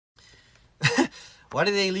Why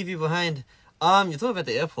did they leave you behind? You're talking about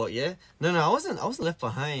the airport, yeah? No, I wasn't left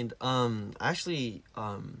behind. I actually,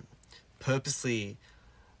 purposely,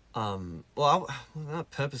 well,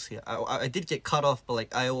 not purposely. I did get cut off, but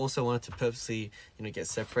like I also wanted to purposely, you know, get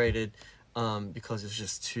separated, because it was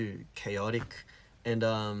just too chaotic, and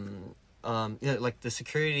yeah, like the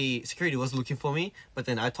security was looking for me, but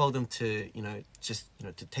then I told them to, you know, just, you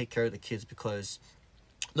know, to take care of the kids because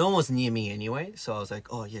no one was near me anyway. So I was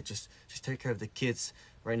like, oh yeah, just take care of the kids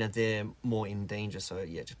right now. They're more in danger, so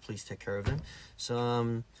yeah, just please take care of them.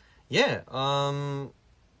 So yeah,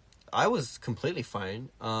 I was completely fine.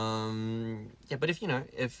 Yeah, but if, you know,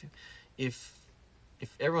 if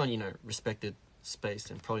everyone, you know, respected space,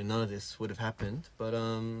 then probably none of this would have happened. But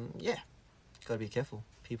yeah, gotta be careful.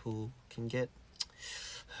 People can get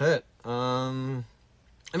hurt. I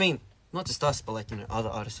mean, not just us, but like, you know, other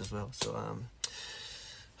artists as well. So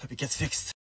hope it gets fixed.